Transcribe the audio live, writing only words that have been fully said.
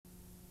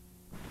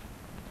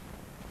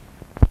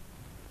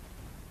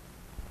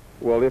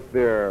Well, if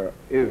there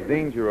is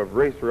danger of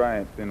race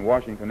riots in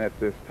Washington at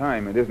this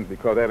time, it isn't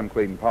because Adam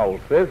Clayton Powell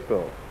says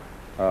so.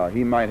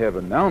 He might have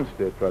announced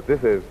it, but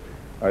this is,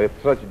 if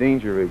such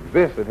danger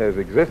exists, it has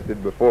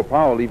existed before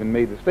Powell even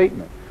made the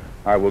statement.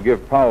 I will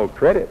give Powell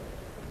credit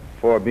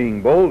for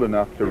being bold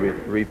enough to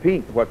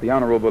repeat what the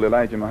Honorable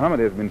Elijah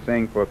Muhammad has been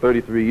saying for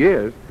 33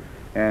 years,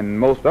 and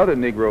most other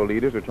Negro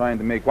leaders are trying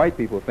to make white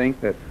people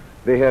think that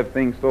they have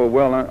things so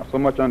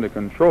much under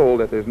control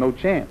that there's no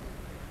chance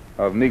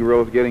of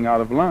Negroes getting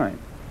out of line.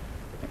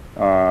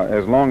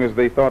 As long as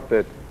they thought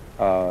that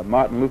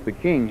Martin Luther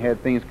King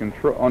had things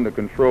under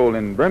control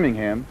in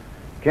Birmingham,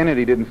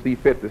 Kennedy didn't see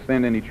fit to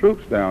send any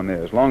troops down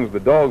there. As long as the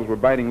dogs were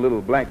biting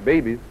little black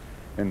babies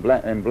and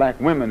black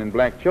women and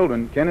black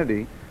children,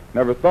 Kennedy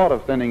never thought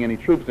of sending any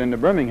troops into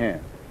Birmingham.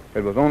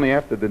 It was only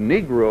after the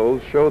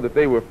Negroes showed that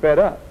they were fed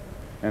up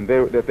and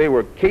that they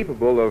were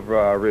capable of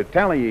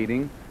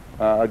retaliating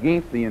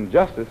against the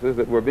injustices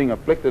that were being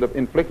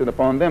inflicted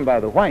upon them by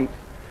the whites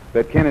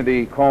that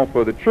Kennedy called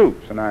for the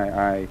troops. And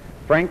I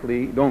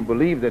frankly don't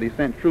believe that he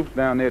sent troops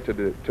down there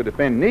to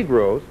defend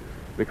Negroes,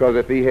 because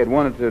if he had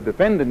wanted to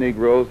defend the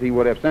Negroes, he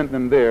would have sent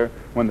them there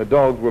when the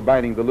dogs were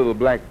biting the little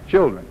black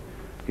children.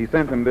 He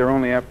sent them there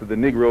only after the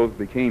Negroes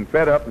became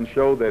fed up and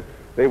showed that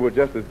they were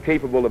just as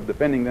capable of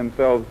defending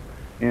themselves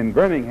in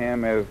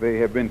Birmingham as they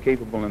have been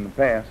capable in the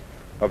past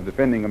of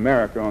defending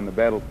America on the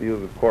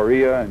battlefields of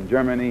Korea and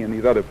Germany and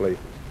these other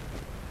places.